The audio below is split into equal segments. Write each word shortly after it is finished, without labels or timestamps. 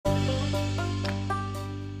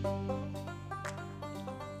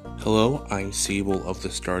Hello, I'm Sable of the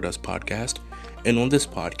Starduzt podcast, and on this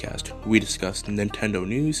podcast, we discuss Nintendo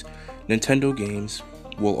news, Nintendo games.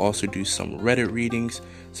 We'll also do some Reddit readings,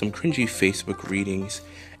 some cringy Facebook readings,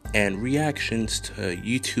 and reactions to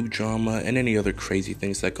YouTube drama and any other crazy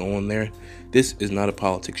things that go on there. This is not a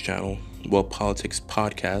politics channel, politics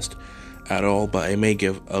podcast at all, but I may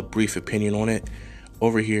give a brief opinion on it.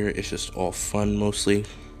 Over here, it's just all fun mostly.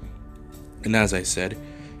 And as I said,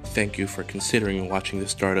 thank you for considering watching the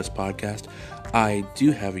Stardust podcast. I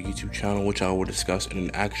do have a YouTube channel, which I will discuss in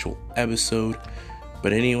an actual episode.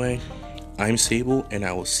 But anyway, I'm Sable, and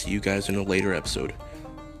I will see you guys in a later episode.